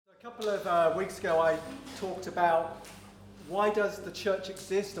A couple of weeks ago I talked about why does the church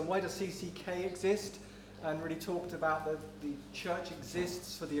exist and why does CCK exist, and really talked about the church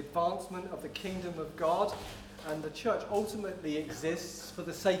exists for the advancement of the kingdom of God, and the church ultimately exists for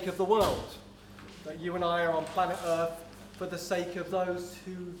the sake of the world. That you and I are on planet Earth for the sake of those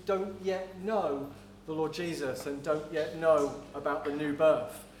who don't yet know the Lord Jesus and don't yet know about the new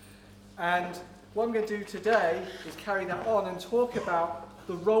birth. And what I'm going to do today is carry that on and talk about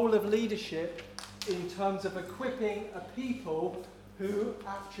the role of leadership in terms of equipping a people who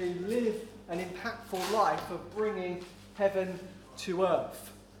actually live an impactful life of bringing heaven to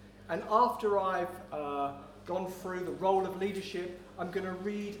earth. And after I've gone through the role of leadership, I'm going to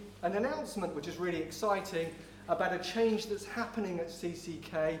read an announcement which is really exciting about a change that's happening at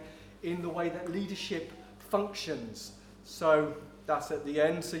CCK in the way that leadership functions. So that's at the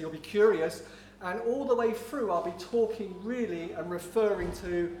end, so you'll be curious. And all the way through, I'll be talking really and referring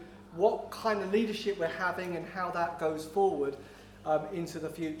to what kind of leadership we're having and how that goes forward into the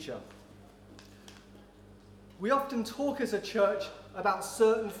future. We often talk as a church about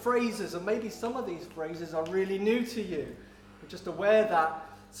certain phrases, and maybe some of these phrases are really new to you. We're just aware that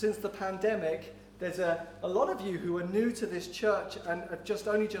since the pandemic, there's a lot of you who are new to this church and have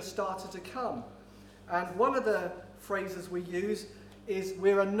only just started to come. And one of the phrases we use is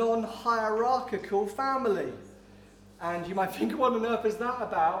we're a non-hierarchical family. And you might think, what on earth is that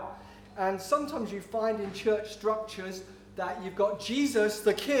about? And sometimes you find in church structures that you've got Jesus,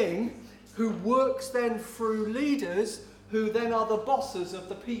 the King, who works then through leaders who then are the bosses of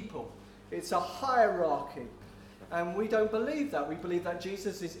the people. It's a hierarchy. And we don't believe that. We believe that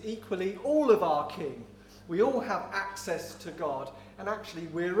Jesus is equally all of our King. We all have access to God. And actually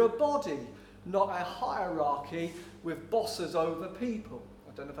we're a body, not a hierarchy with bosses over people.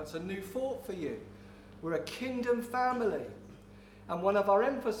 I don't know if that's a new thought for you. We're a kingdom family. And one of our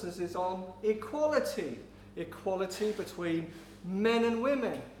emphasis is on equality. Equality between men and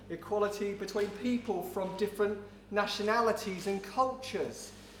women. Equality between people from different nationalities and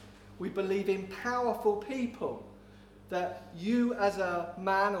cultures. We believe in powerful people. That you as a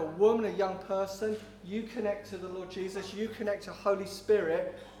man or woman, a young person, you connect to the Lord Jesus, you connect to Holy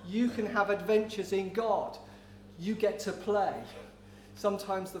Spirit, you can have adventures in God. You get to play.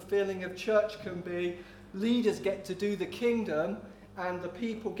 Sometimes the feeling of church can be leaders get to do the kingdom and the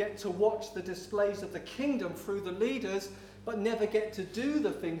people get to watch the displays of the kingdom through the leaders, but never get to do the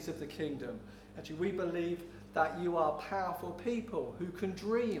things of the kingdom. Actually, we believe that you are powerful people who can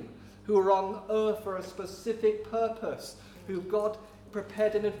dream, who are on earth for a specific purpose, who God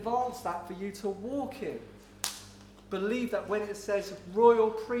prepared in advance that for you to walk in. Believe that when it says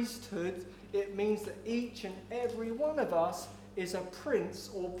royal priesthood, it means that each and every one of us is a prince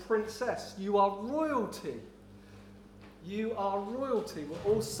or princess. You are royalty. You are royalty.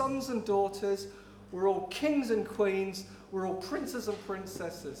 We're all sons and daughters. We're all kings and queens. We're all princes and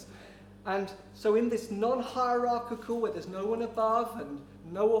princesses. And so in this non-hierarchical, where there's no one above and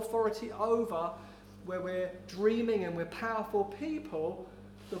no authority over, where we're dreaming and we're powerful people,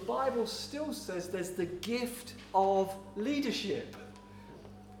 the Bible still says there's the gift of leadership.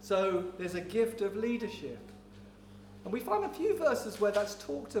 So there's a gift of leadership. And we find a few verses where that's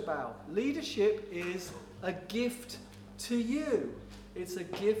talked about. Leadership is a gift to you. It's a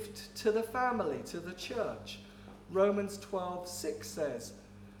gift to the family, to the church. Romans 12:6 says,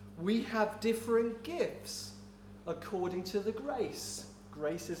 we have different gifts according to the grace.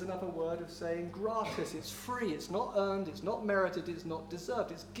 Grace is another word of saying gratis. It's free. It's not earned. It's not merited. It's not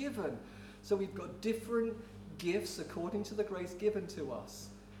deserved. It's given. So we've got different gifts according to the grace given to us.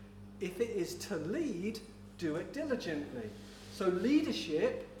 If it is to lead, do it diligently. So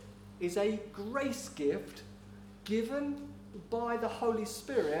leadership is a grace gift given by the Holy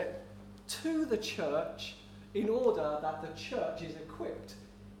Spirit to the church in order that the church is equipped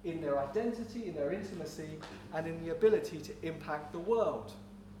in their identity, in their intimacy, and in the ability to impact the world.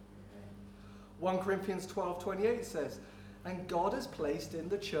 1 Corinthians 12:28 says, and God has placed in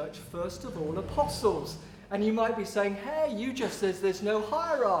the church first of all apostles. And you might be saying, hey, you just says there's no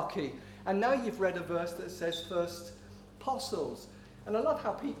hierarchy. And now you've read a verse that says first apostles. And I love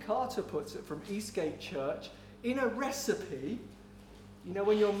how Pete Carter puts it from Eastgate Church. In a recipe, you know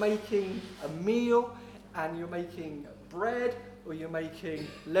when you're making a meal and you're making bread or you're making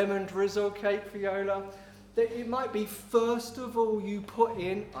lemon drizzle cake, Viola, that it might be first of all you put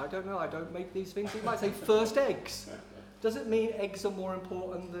in, I don't know, I don't make these things, it might say first eggs. Does it mean eggs are more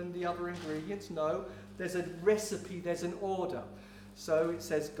important than the other ingredients? No. There's a recipe, there's an order. So it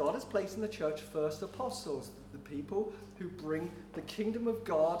says God has placed in the church first apostles, the people who bring the kingdom of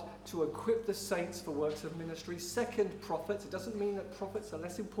God to equip the saints for works of ministry. Second, prophets. It doesn't mean that prophets are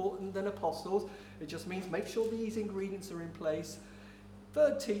less important than apostles. It just means make sure these ingredients are in place.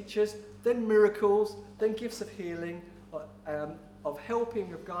 Third, teachers, then miracles, then gifts of healing, of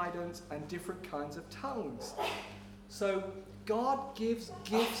helping, of guidance, and different kinds of tongues. So God gives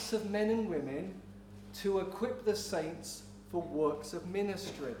gifts of men and women to equip the saints for works of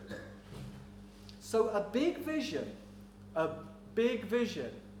ministry. So a big vision,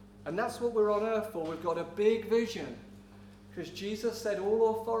 and that's what we're on earth for. We've got a big vision, because Jesus said,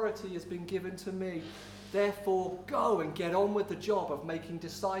 all authority has been given to me. Therefore, go and get on with the job of making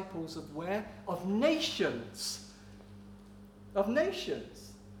disciples of where? Of nations. Of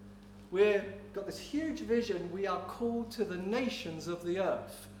nations. We've got this huge vision. We are called to the nations of the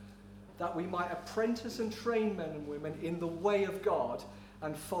earth, that we might apprentice and train men and women in the way of God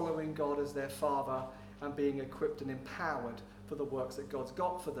and following God as their Father and being equipped and empowered for the works that God's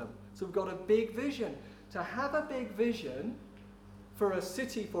got for them. So we've got a big vision. To have a big vision for a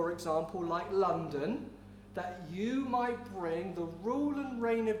city, for example, like London, that you might bring the rule and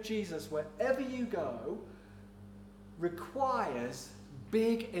reign of Jesus wherever you go, requires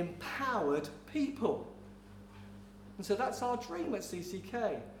big, empowered people. And so that's our dream at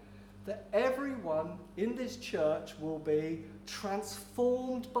CCK, that everyone in this church will be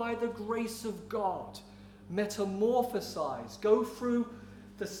transformed by the grace of God, metamorphosized, go through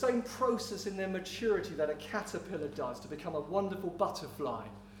the same process in their maturity that a caterpillar does to become a wonderful butterfly.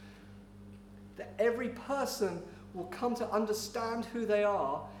 That every person will come to understand who they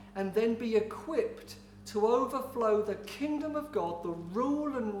are and then be equipped to overflow the kingdom of God, the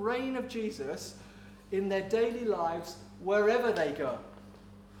rule and reign of Jesus in their daily lives wherever they go.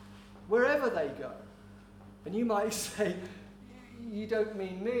 Wherever they go. And you might say, you don't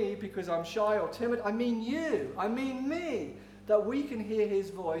mean me because I'm shy or timid. I mean you. I mean me. That we can hear his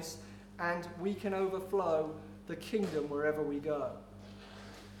voice and we can overflow the kingdom wherever we go.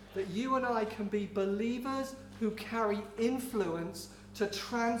 That you and I can be believers who carry influence to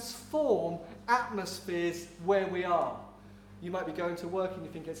transform atmospheres where we are. You might be going to work and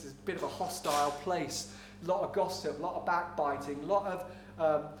you think it's a bit of a hostile place. A lot of gossip, a lot of backbiting, a lot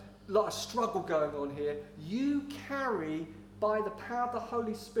of struggle going on here. You carry, by the power of the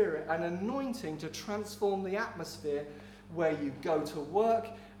Holy Spirit, an anointing to transform the atmosphere where you go to work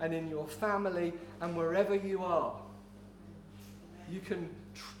and in your family and wherever you are. You can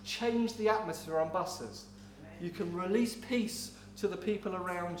change the atmosphere on buses. You can release peace to the people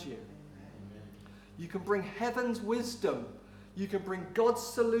around you. You can bring heaven's wisdom. You can bring God's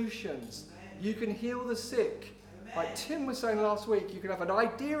solutions. You can heal the sick. Like Tim was saying last week, you can have an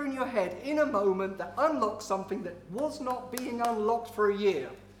idea in your head in a moment that unlocks something that was not being unlocked for a year.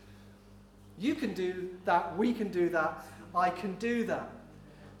 You can do that. We can do that. I can do that.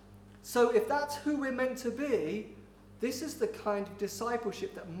 So if that's who we're meant to be, this is the kind of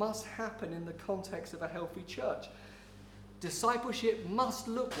discipleship that must happen in the context of a healthy church. Discipleship must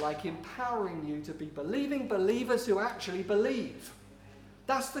look like empowering you to be believing believers who actually believe.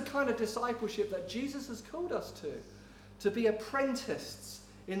 That's the kind of discipleship that Jesus has called us to be apprentices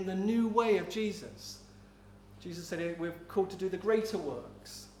in the new way of Jesus. Jesus said we're called to do the greater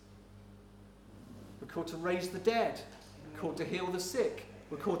works. We're called to raise the dead. We're called to heal the sick.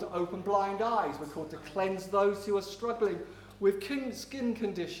 We're called to open blind eyes. We're called to cleanse those who are struggling with skin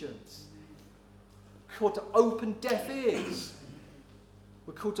conditions. We're called to open deaf ears.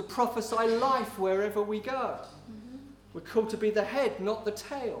 We're called to prophesy life wherever we go. We're called to be the head, not the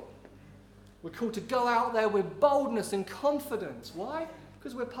tail. We're called to go out there with boldness and confidence. Why?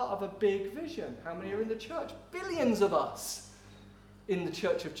 Because we're part of a big vision. How many are in the church? Billions of us in the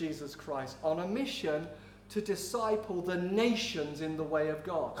Church of Jesus Christ on a mission to disciple the nations in the way of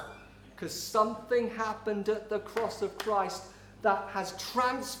God. Because something happened at the cross of Christ that has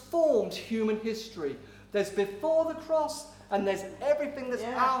transformed human history. There's before the cross and there's everything that's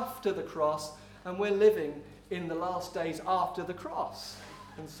after the cross, and we're living in the last days after the cross.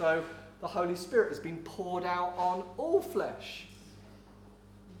 And so the Holy Spirit has been poured out on all flesh.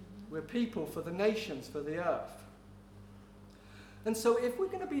 We're people for the nations, for the earth. And so if we're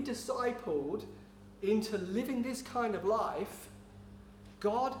going to be discipled into living this kind of life,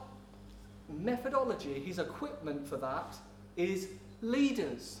 God, methodology, his equipment for that is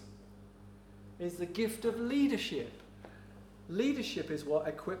leaders, is the gift of leadership. Leadership is what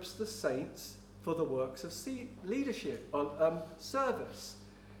equips the saints for the works of leadership, service.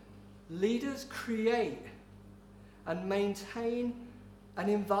 Leaders create and maintain an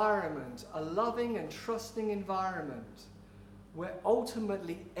environment, a loving and trusting environment where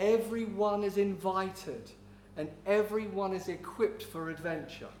ultimately everyone is invited and everyone is equipped for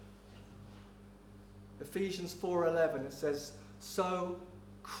adventure. Ephesians 4:11, it says, so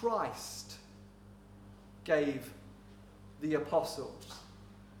Christ gave the apostles,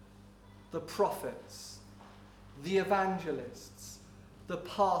 the prophets, the evangelists, the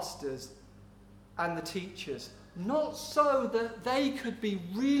pastors, and the teachers, not so that they could be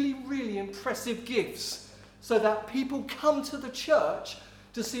really, really impressive gifts, so that people come to the church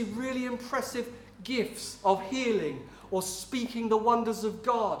to see really impressive gifts of healing, or speaking the wonders of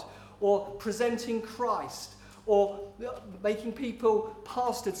God, or presenting Christ, or making people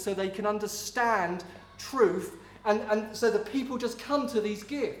pastored so they can understand truth, and so that people just come to these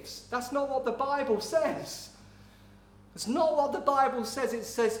gifts. That's not what the Bible says. It's not what the Bible says. It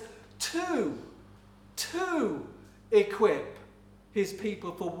says to equip his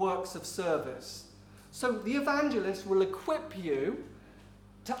people for works of service. So the evangelist will equip you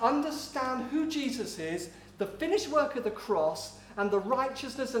to understand who Jesus is, the finished work of the cross, and the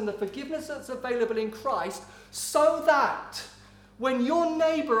righteousness and the forgiveness that's available in Christ, so that when your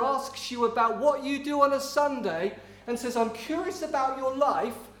neighbour asks you about what you do on a Sunday and says, I'm curious about your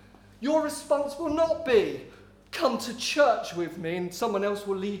life, your response will not be, come to church with me and someone else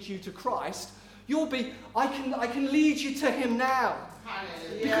will lead you to Christ. You'll be, I can lead you to him now.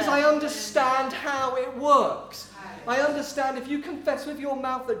 Because I understand how it works. I understand if you confess with your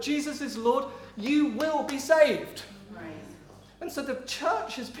mouth that Jesus is Lord, you will be saved. And so the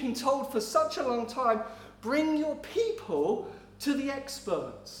church has been told for such a long time, bring your people to the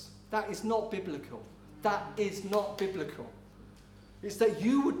experts. That is not biblical. That is not biblical. It's that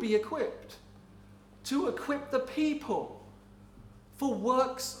you would be equipped to equip the people for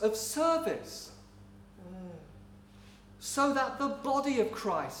works of service, so that the body of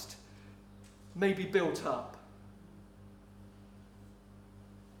Christ may be built up.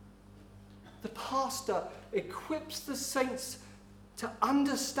 The pastor equips the saints to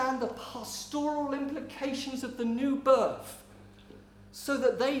understand the pastoral implications of the new birth, so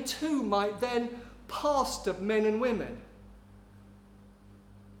that they too might then pastor men and women.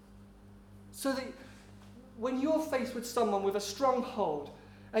 So that when you're faced with someone with a stronghold,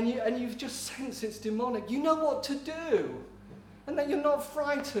 and you've just sensed it's demonic, you know what to do. And that you're not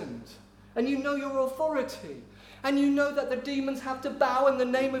frightened. And you know your authority. And you know that the demons have to bow in the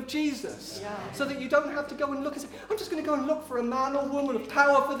name of Jesus. Yeah. So that you don't have to go and look and say, I'm just going to go and look for a man or woman of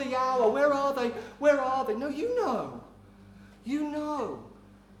power for the hour. Where are they? Where are they? No, you know. You know.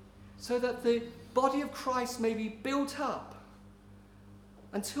 So that the body of Christ may be built up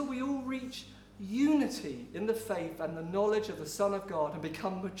until we all reach unity in the faith and the knowledge of the Son of God and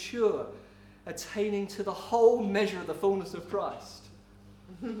become mature, attaining to the whole measure of the fullness of Christ.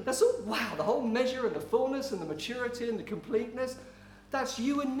 That's all, wow, the whole measure and the fullness and the maturity and the completeness, that's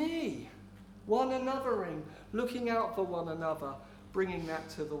you and me, one anothering, looking out for one another, bringing that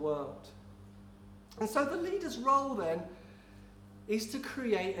to the world. And so the leader's role then is to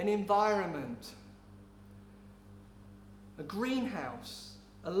create an environment, a greenhouse,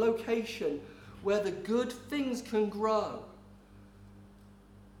 a location where the good things can grow.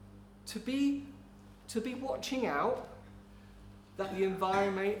 To be watching out that the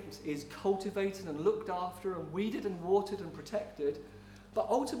environment is cultivated and looked after and weeded and watered and protected, but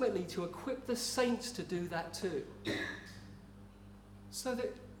ultimately to equip the saints to do that too. So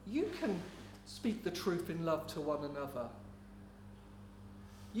that you can speak the truth in love to one another.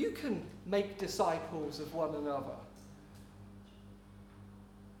 You can make disciples of one another.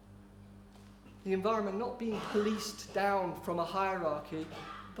 The environment not being policed down from a hierarchy,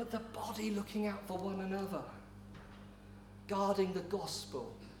 but the body looking out for one another. Guarding the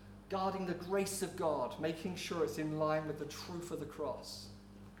gospel, guarding the grace of God, making sure it's in line with the truth of the cross.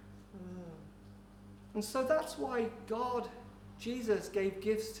 And so that's why Jesus gave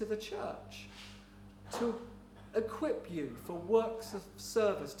gifts to the church, to equip you for works of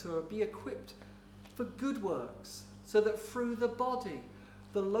service, to be equipped for good works, so that through the body,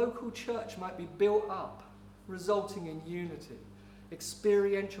 the local church might be built up, resulting in unity,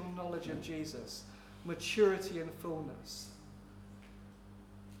 experiential knowledge of Jesus, maturity and fullness.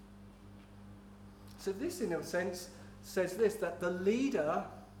 So this, in a sense, says this, that the leader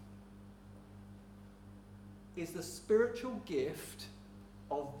is the spiritual gift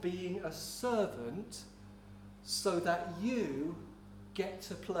of being a servant so that you get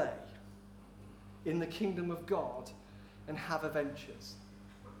to play in the kingdom of God and have adventures.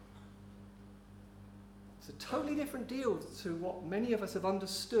 It's a totally different deal to what many of us have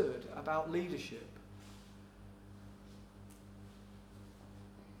understood about leadership.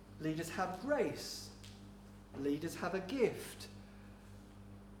 Leaders have grace. Leaders have a gift.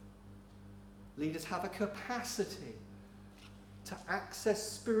 Leaders have a capacity to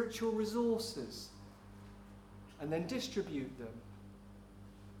access spiritual resources and then distribute them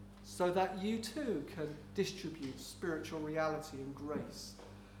so that you too can distribute spiritual reality and grace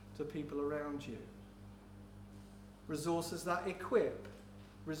to people around you. Resources that equip,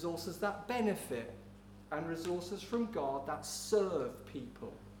 resources that benefit, and resources from God that serve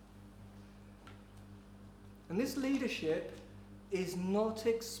people. And this leadership is not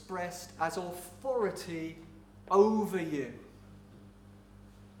expressed as authority over you.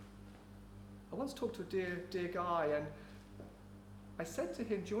 I once talked to a dear guy, and I said to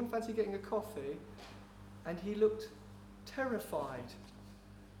him, "Do you want to fancy getting a coffee?" And he looked terrified,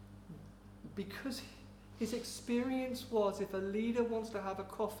 because his experience was, if a leader wants to have a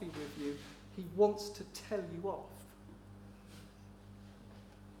coffee with you, he wants to tell you off.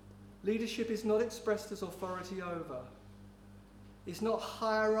 Leadership is not expressed as authority over. It's not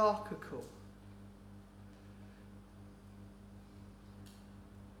hierarchical.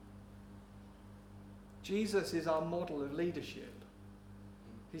 Jesus is our model of leadership.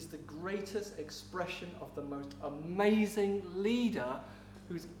 He's the greatest expression of the most amazing leader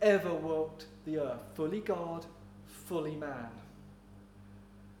who's ever walked the earth. Fully God, fully man.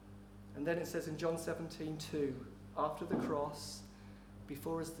 And then it says in John 17:2, after the cross,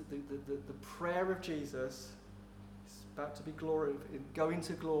 before us the prayer of Jesus, it's about to be going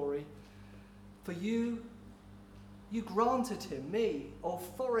to glory. For you granted him, me,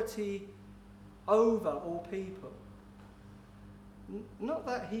 authority over all people. Not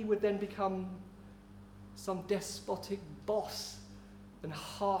that he would then become some despotic boss and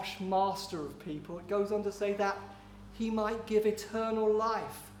harsh master of people. It goes on to say that he might give eternal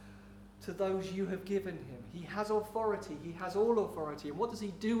life to those you have given him. He has authority. He has all authority. And what does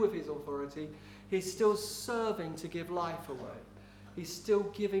he do with his authority? He's still serving to give life away. He's still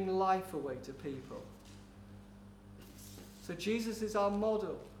giving life away to people. So Jesus is our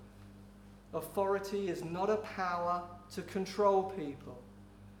model. Authority is not a power to control people.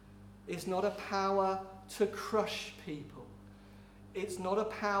 It's not a power to crush people. It's not a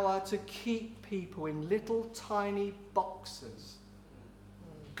power to keep people in little tiny boxes.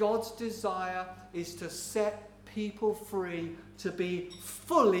 God's desire is to set people free to be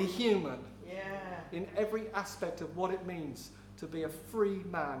fully human. In every aspect of what it means to be a free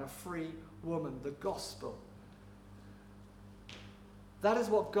man, a free woman, the gospel. That is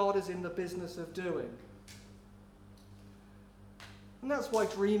what God is in the business of doing. And that's why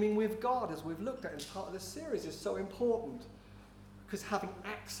dreaming with God, as we've looked at in part of this series, is so important. Because having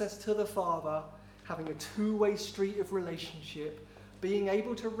access to the Father, having a two-way street of relationship, being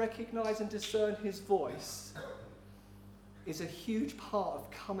able to recognize and discern his voice is a huge part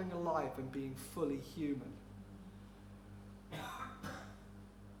of coming alive and being fully human.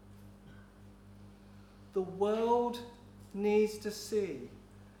 The world needs to see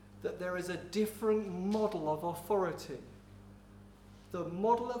that there is a different model of authority. The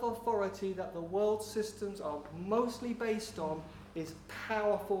model of authority that the world systems are mostly based on is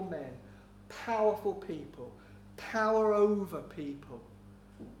powerful men, powerful people, power over people,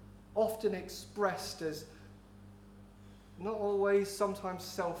 often expressed as not always, sometimes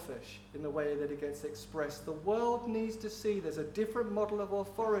selfish in the way that it gets expressed. The world needs to see there's a different model of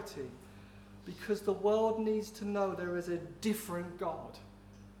authority, because the world needs to know there is a different God.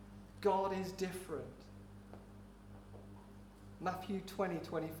 God is different. Matthew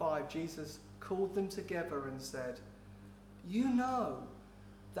 20:25, Jesus called them together and said, "You know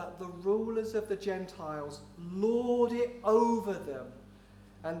that the rulers of the Gentiles lord it over them,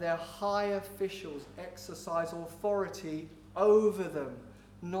 and their high officials exercise authority over them.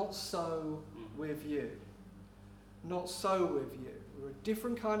 Not so with you." Not so with you. We're a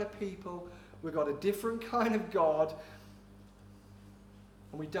different kind of people. We've got a different kind of God.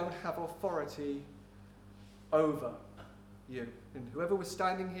 And we don't have authority over you. And whoever was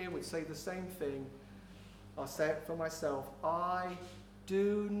standing here would say the same thing. I'll say it for myself. I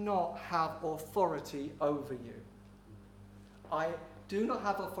do not have authority over you. I do not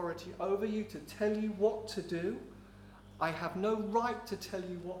have authority over you to tell you what to do. I have no right to tell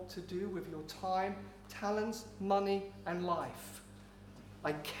you what to do with your time, talents, money, and life.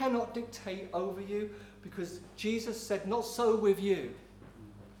 I cannot dictate over you, because Jesus said, not so with you.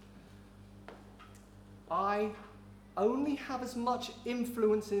 I only have as much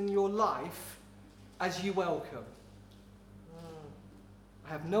influence in your life as you welcome. I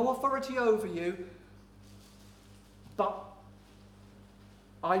have no authority over you, but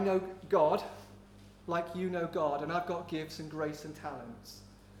I know God like you know God, and I've got gifts and grace and talents.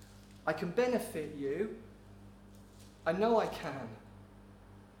 I can benefit you, I know I can.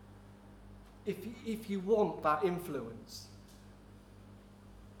 If you want that influence.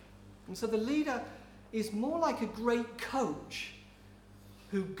 And so the leader is more like a great coach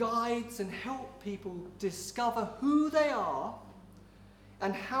who guides and helps people discover who they are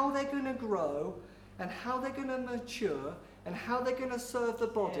and how they're going to grow and how they're going to mature and how they're going to serve the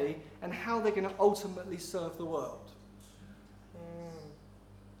body and how they're going to ultimately serve the world.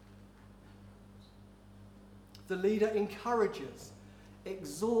 The leader encourages,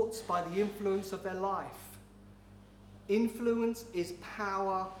 exhorts by the influence of their life. Influence is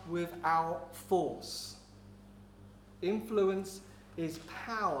power without force. Influence is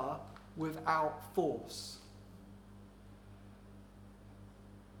power without force.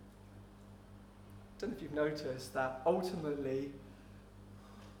 I don't know if you've noticed that ultimately,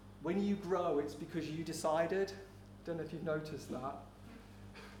 when you grow, it's because you decided. I don't know if you've noticed that.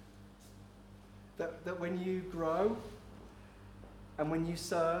 That when you grow, and when you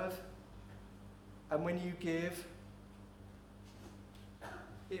serve, and when you give,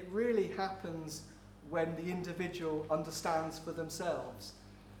 it really happens when the individual understands for themselves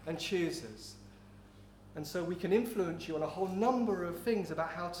and chooses. And so we can influence you on a whole number of things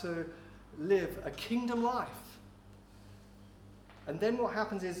about how to live a kingdom life. And then what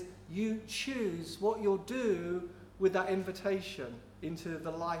happens is you choose what you'll do with that invitation into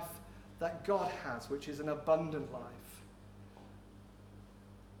the life that God has, which is an abundant life.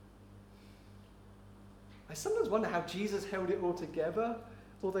 I sometimes wonder how Jesus held it all together,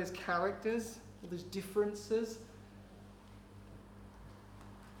 all those characters, all those differences,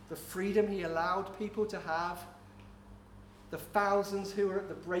 the freedom he allowed people to have, the thousands who were at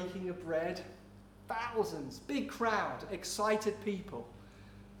the breaking of bread, thousands, big crowd, excited people.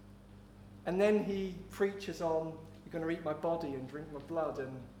 And then he preaches on, you're going to eat my body and drink my blood,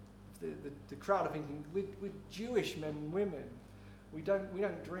 and the crowd are thinking, we're Jewish men and women. We don't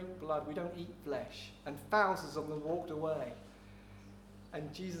drink blood, we don't eat flesh. And thousands of them walked away.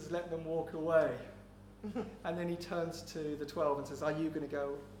 And Jesus let them walk away. And then he turns to the 12 and says, are you going to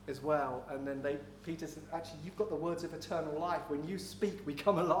go as well? And then Peter says, actually, you've got the words of eternal life. When you speak, we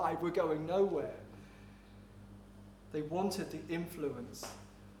come alive. We're going nowhere. They wanted the influence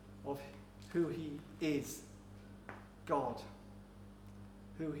of who he is, God.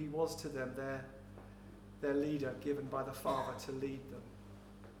 Who he was to them, their leader given by the Father to lead them.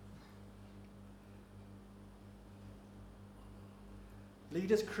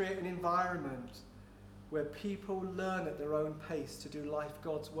 Leaders create an environment where people learn at their own pace to do life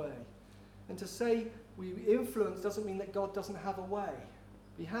God's way. And to say we influence doesn't mean that God doesn't have a way.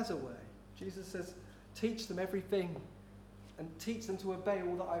 He has a way. Jesus says, teach them everything and teach them to obey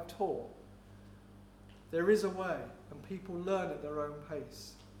all that I've taught. There is a way, and people learn at their own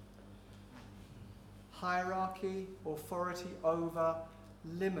pace. Hierarchy, authority over,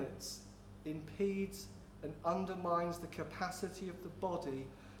 limits, impedes and undermines the capacity of the body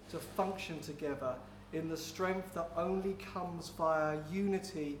to function together in the strength that only comes via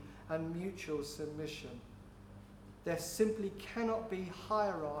unity and mutual submission. There simply cannot be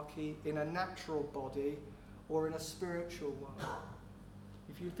hierarchy in a natural body or in a spiritual one.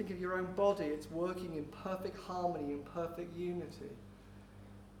 If you think of your own body, it's working in perfect harmony, in perfect unity.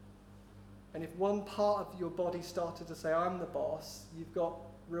 And if one part of your body started to say, I'm the boss, you've got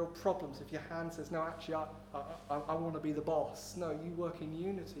real problems. If your hand says, no, actually, I want to be the boss. No, you work in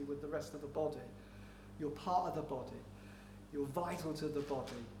unity with the rest of the body. You're part of the body. You're vital to the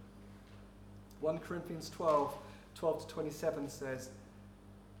body. 1 Corinthians 12 to 27 says,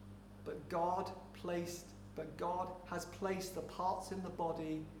 But God has placed the parts in the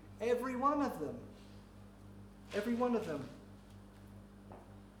body, every one of them. Every one of them.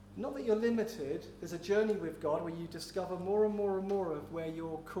 Not that you're limited. There's a journey with God where you discover more and more and more of where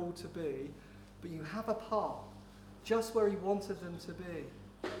you're called to be, but you have a part just where he wanted them to be.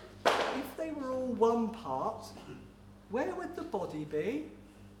 If they were all one part, where would the body be?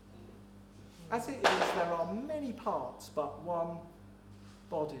 As it is, there are many parts, but one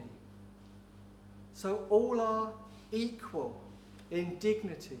body. So all are equal in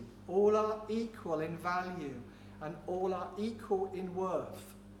dignity, all are equal in value, and all are equal in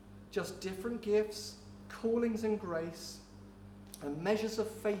worth. Just different gifts, callings and grace, and measures of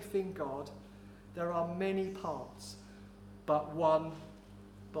faith in God. There are many parts, but one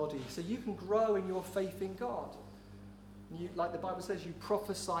body. So you can grow in your faith in God. Like the Bible says, you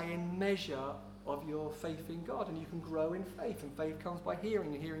prophesy in measure of your faith in God, and you can grow in faith. And faith comes by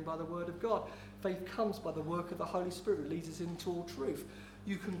hearing, and hearing by the word of God. Faith comes by the work of the Holy Spirit, who leads us into all truth.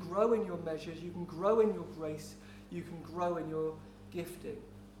 You can grow in your measures, you can grow in your grace, you can grow in your gifting.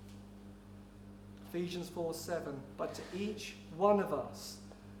 Ephesians 4:7, but to each one of us,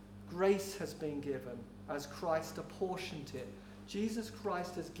 grace has been given as Christ apportioned it. Jesus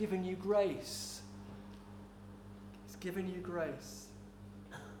Christ has given you grace. He's given you grace.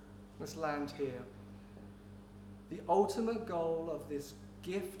 Let's land here. The ultimate goal of this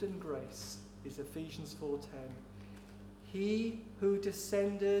gift and grace is Ephesians 4:10. He who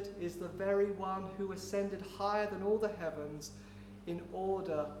descended is the very one who ascended higher than all the heavens in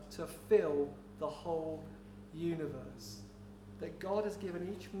order to fill the whole universe. That God has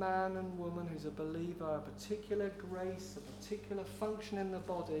given each man and woman who's a believer a particular grace, a particular function in the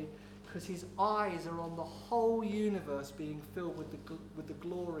body, because his eyes are on the whole universe being filled with the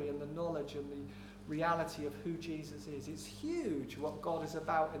glory and the knowledge and the reality of who Jesus is. It's huge what God is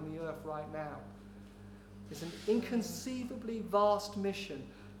about in the earth right now. It's an inconceivably vast mission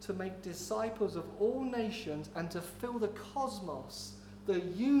to make disciples of all nations and to fill the cosmos, the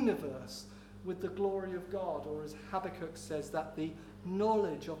universe, with the glory of God. Or as Habakkuk says, that the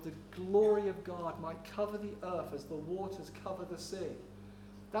knowledge of the glory of God might cover the earth as the waters cover the sea.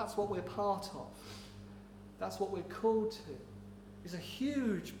 That's what we're part of. That's what we're called to. It's a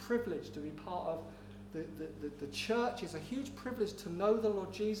huge privilege to be part of the church. It's a huge privilege to know the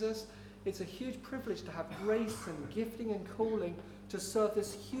Lord Jesus. It's a huge privilege to have grace and gifting and calling to serve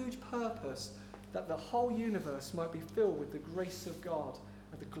this huge purpose, that the whole universe might be filled with the grace of God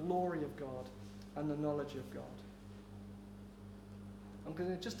and the glory of God and the knowledge of God. I'm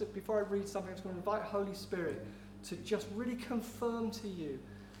going to, before I read something, I'm just going to invite Holy Spirit to just really confirm to you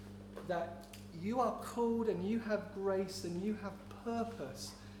that you are called and you have grace and you have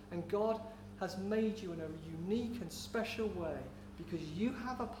purpose, and God has made you in a unique and special way, because you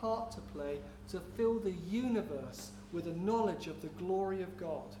have a part to play to fill the universe with a knowledge of the glory of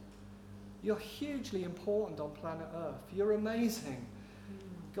God. You're hugely important on planet Earth. You're amazing.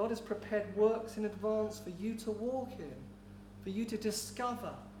 God has prepared works in advance for you to walk in, for you to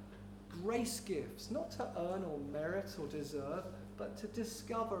discover grace gifts, not to earn or merit or deserve, but to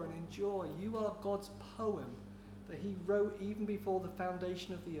discover and enjoy. You are God's poem that he wrote even before the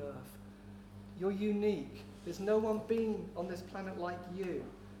foundation of the earth. You're unique. There's no one being on this planet like you.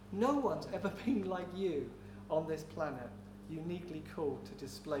 No one's ever been like you on this planet, uniquely called to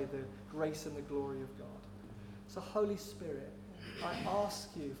display the grace and the glory of God. So Holy Spirit, I ask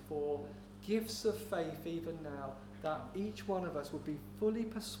you for gifts of faith even now, that each one of us would be fully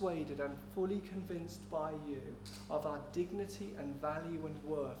persuaded and fully convinced by you of our dignity and value and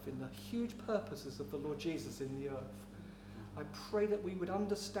worth in the huge purposes of the Lord Jesus in the earth. I pray that we would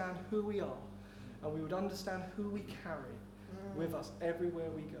understand who we are, and we would understand who we carry with us everywhere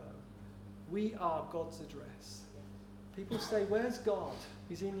we go. We are God's address. People say, where's God?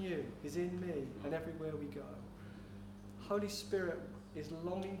 He's in you, he's in me, and everywhere we go. Holy Spirit is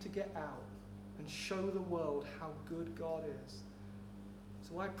longing to get out and show the world how good God is.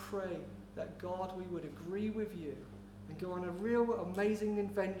 So I pray that, God, we would agree with you and go on a real amazing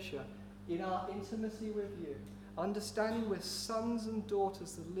adventure in our intimacy with you, understanding we're sons and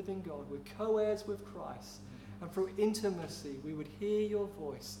daughters of the living God, we're co-heirs with Christ, and through intimacy we would hear your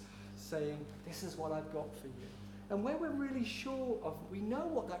voice saying, this is what I've got for you. And where we're really sure of, we know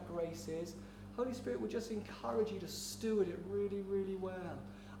what that grace is, Holy Spirit will just encourage you to steward it really, really well.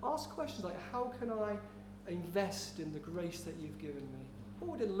 Ask questions like, how can I invest in the grace that you've given me?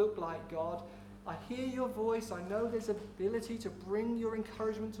 What would it look like, God? I hear your voice. I know there's ability to bring your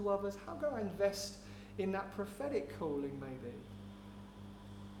encouragement to others. How can I invest in that prophetic calling, maybe?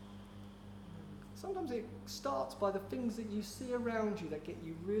 Sometimes it starts by the things that you see around you that get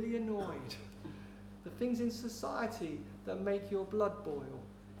you really annoyed. The things in society that make your blood boil.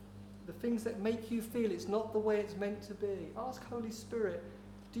 The things that make you feel it's not the way it's meant to be. Ask Holy Spirit,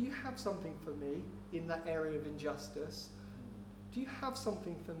 do you have something for me in that area of injustice? Do you have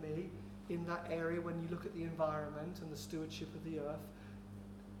something for me in that area when you look at the environment and the stewardship of the earth?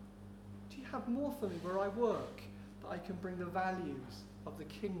 Do you have more for me where I work, that I can bring the values of the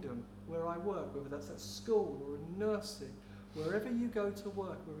kingdom where I work, whether that's at school or in nursing, wherever you go to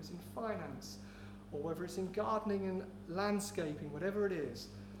work, whether it's in finance or whether it's in gardening and landscaping, whatever it is.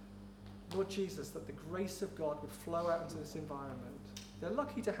 Lord Jesus, that the grace of God would flow out into this environment. They're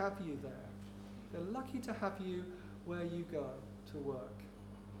lucky to have you there. They're lucky to have you where you go to work.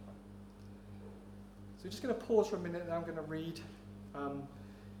 So we're just going to pause for a minute, and I'm going to read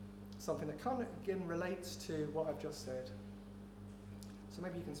something that kind of, again, relates to what I've just said. So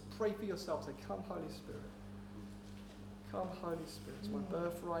maybe you can pray for yourself. Say, come, Holy Spirit. Come, Holy Spirit. It's my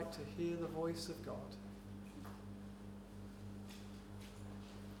birthright to hear the voice of God.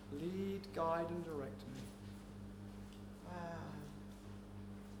 Lead, guide, and direct me.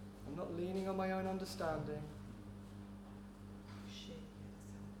 I'm not leaning on my own understanding.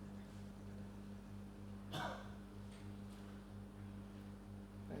 Thank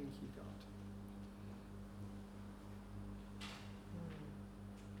you, God.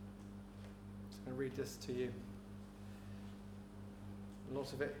 I'm going to read this to you. A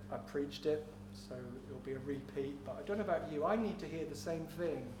lot of it, I preached it, so it'll be a repeat, but I don't know about you, I need to hear the same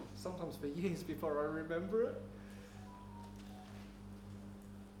thing, sometimes for years before I remember it.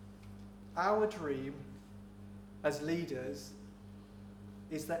 Our dream as leaders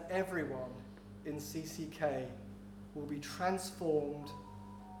is that everyone in CCK will be transformed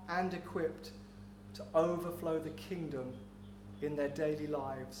and equipped to overflow the kingdom in their daily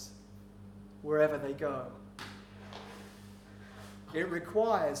lives, wherever they go. It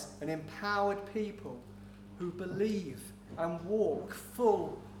requires an empowered people who believe and walk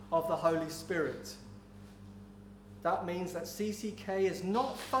full of the Holy Spirit. That means that CCK is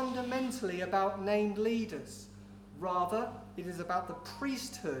not fundamentally about named leaders. Rather, it is about the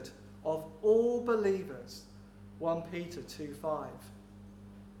priesthood of all believers. 1 Peter 2:5.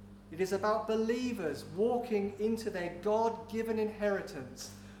 It is about believers walking into their God-given inheritance,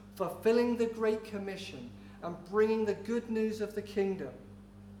 fulfilling the Great Commission, and bringing the good news of the kingdom.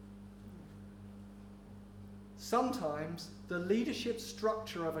 Sometimes the leadership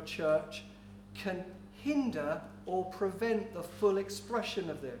structure of a church can hinder or prevent the full expression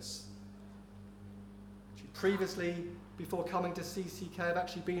of this. Previously, before coming to CCK, I've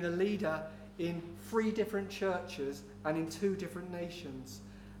actually been a leader in 3 different churches and in 2 different nations,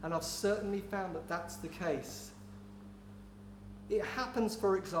 and I've certainly found that that's the case. It happens,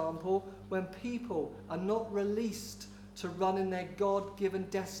 for example, when people are not released to run in their God-given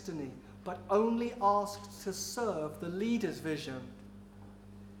destiny, but only asked to serve the leader's vision.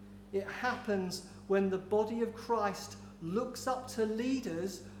 It happens when the body of Christ looks up to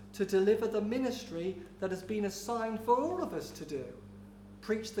leaders to deliver the ministry that has been assigned for all of us to do.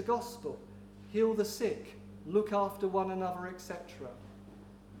 Preach the gospel, heal the sick, look after one another, etc.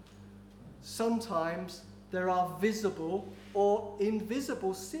 Sometimes there are visible or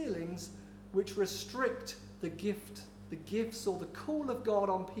invisible ceilings which restrict the gifts or the call of God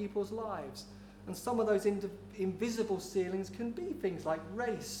on people's lives. And some of those invisible ceilings can be things like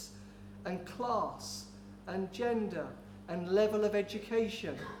race and class and gender and level of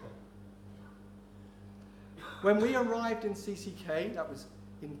education. When we arrived in CCK, that was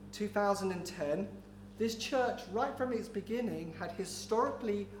in 2010, this church, right from its beginning, had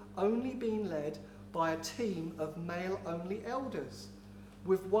historically only been led by a team of male-only elders,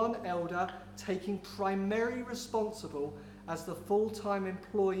 with one elder taking primary responsible as the full-time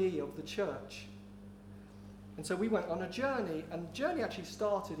employee of the church. And so we went on a journey, and the journey actually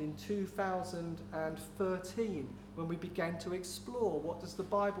started in 2013 when we began to explore what does the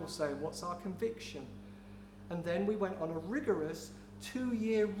Bible say, what's our conviction. And then we went on a rigorous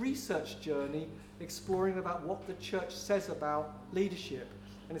 2-year research journey exploring about what the church says about leadership.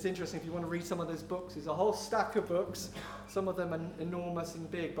 And it's interesting, if you want to read some of those books, there's a whole stack of books. Some of them are enormous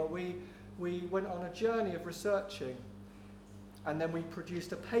and big, but we went on a journey of researching, and then we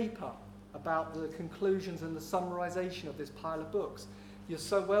produced a paper about the conclusions and the summarization of this pile of books. You're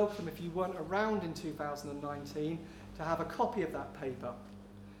so welcome, if you weren't around in 2019, to have a copy of that paper.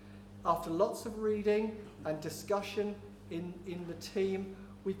 After lots of reading and discussion in the team,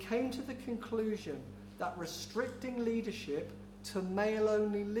 we came to the conclusion that restricting leadership to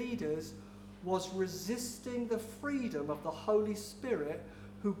male-only leaders was resisting the freedom of the Holy Spirit,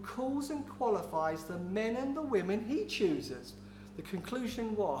 who calls and qualifies the men and the women he chooses. The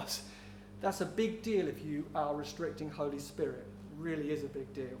conclusion was, that's a big deal if you are restricting Holy Spirit. It really is a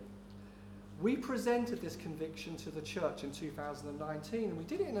big deal. We presented this conviction to the church in 2019, and we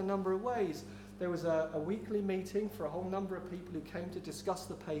did it in a number of ways. There was a weekly meeting for a whole number of people who came to discuss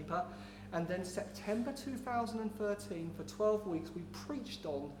the paper, and then September 2013, for 12 weeks, we preached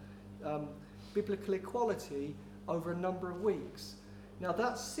on biblical equality over a number of weeks. Now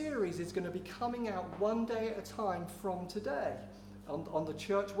that series is going to be coming out one day at a time from today on the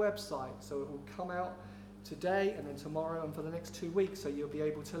church website. So it will come out today and then tomorrow and for the next 2 weeks, so you'll be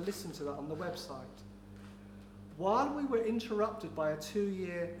able to listen to that on the website. While we were interrupted by a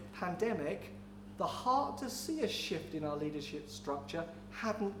 2-year pandemic, the heart to see a shift in our leadership structure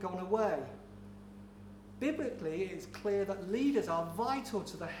hadn't gone away. Biblically, it's clear that leaders are vital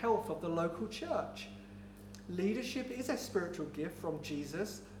to the health of the local church. Leadership is a spiritual gift from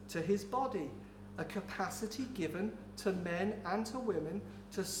Jesus to his body, a capacity given to men and to women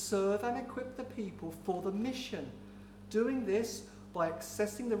to serve and equip the people for the mission, doing this by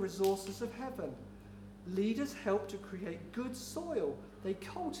accessing the resources of heaven. Leaders help to create good soil they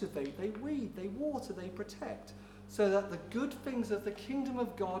cultivate, they weed, they water, they protect, so that the good things of the kingdom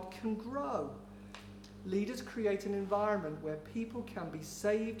of God can grow. Leaders create an environment where people can be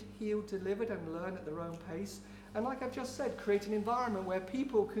saved, healed, delivered, and learn at their own pace. And like I've just said, create an environment where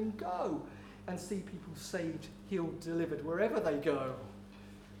people can go and see people saved, healed, delivered, wherever they go.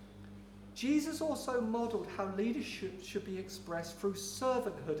 Jesus also modeled how leadership should be expressed through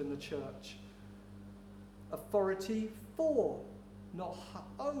servanthood in the church. Authority for, not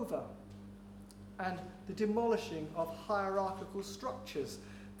over. And the demolishing of hierarchical structures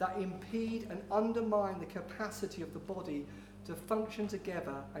that impede and undermine the capacity of the body to function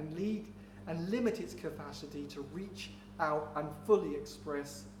together and lead and limit its capacity to reach out and fully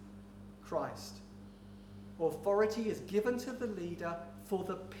express Christ. Authority is given to the leader for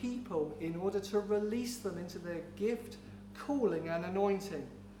the people in order to release them into their gift, calling, and anointing.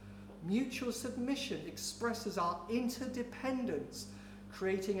 Mutual submission expresses our interdependence,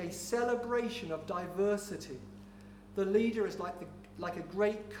 creating a celebration of diversity. The leader is like a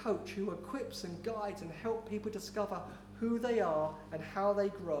great coach who equips and guides and helps people discover who they are and how they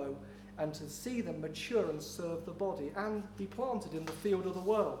grow, and to see them mature and serve the body and be planted in the field of the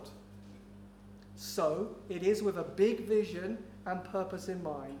world. So it is with a big vision and purpose in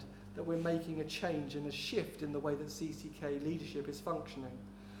mind that we're making a change and a shift in the way that CCK leadership is functioning.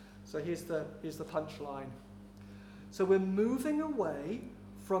 So here's the punchline. So we're moving away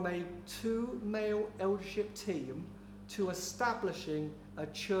from a 2-male eldership team to establishing a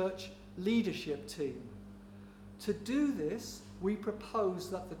church leadership team. To do this, we propose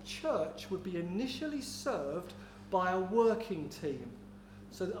that the church would be initially served by a working team.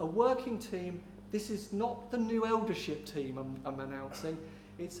 So a working team, this is not the new eldership team I'm announcing.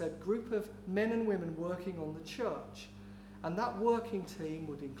 It's a group of men and women working on the church. And that working team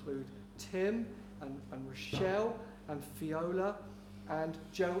would include Tim and Rochelle and Fiola and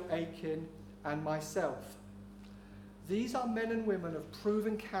Joe Aiken and myself. These are men and women of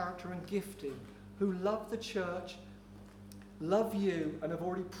proven character and gifting who love the church, love you, and have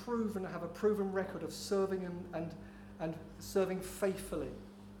already have a proven record of serving and serving faithfully.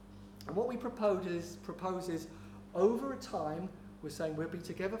 And what we propose is over a time, we're saying we'll be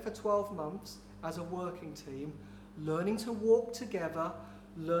together for 12 months as a working team, learning to walk together,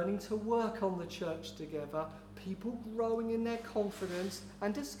 learning to work on the church together, people growing in their confidence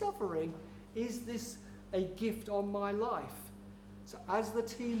and discovering, is this a gift on my life? So as the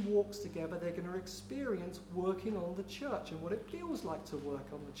team walks together, they're going to experience working on the church and what it feels like to work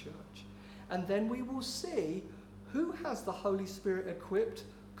on the church. And then we will see who has the Holy Spirit equipped,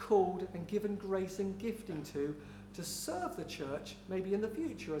 called, and given grace and gifting to serve the church, maybe in the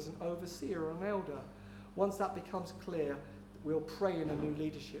future as an overseer or an elder. Once that becomes clear, we'll pray in a new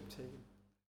leadership team.